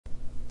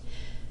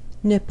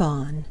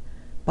Nippon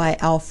by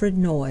Alfred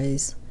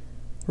Noyes.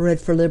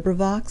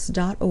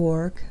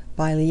 LibriVox.org.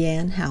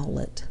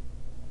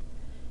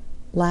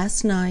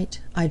 Last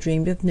night I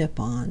dreamed of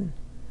Nippon.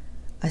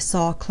 I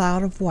saw a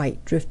cloud of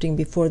white drifting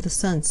before the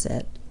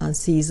sunset on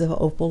seas of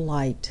opal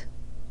light.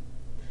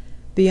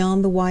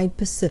 Beyond the wide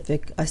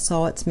Pacific I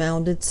saw its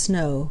mounded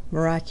snow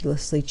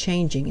miraculously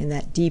changing in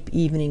that deep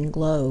evening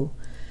glow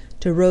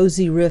to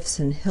rosy rifts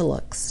and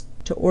hillocks,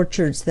 to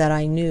orchards that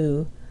I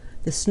knew,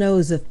 the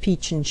snows of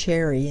peach and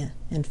cherry,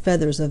 and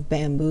feathers of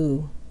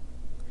bamboo.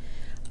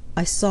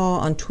 I saw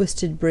on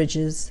twisted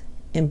bridges,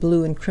 in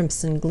blue and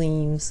crimson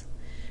gleams,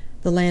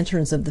 the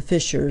lanterns of the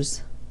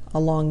fishers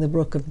along the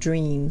brook of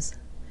dreams.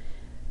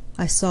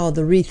 I saw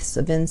the wreaths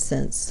of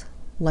incense,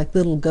 like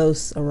little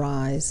ghosts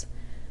arise,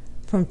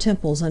 from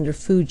temples under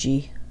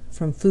Fuji,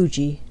 from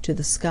Fuji to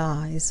the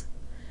skies.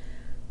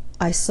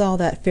 I saw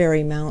that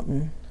fairy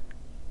mountain.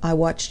 I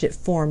watched it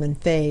form and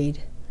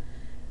fade.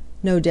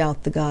 No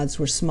doubt the gods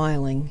were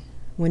smiling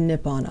when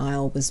Nippon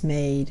Isle was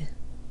made.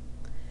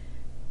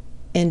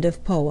 End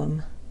of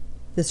poem.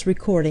 This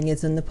recording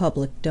is in the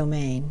public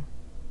domain.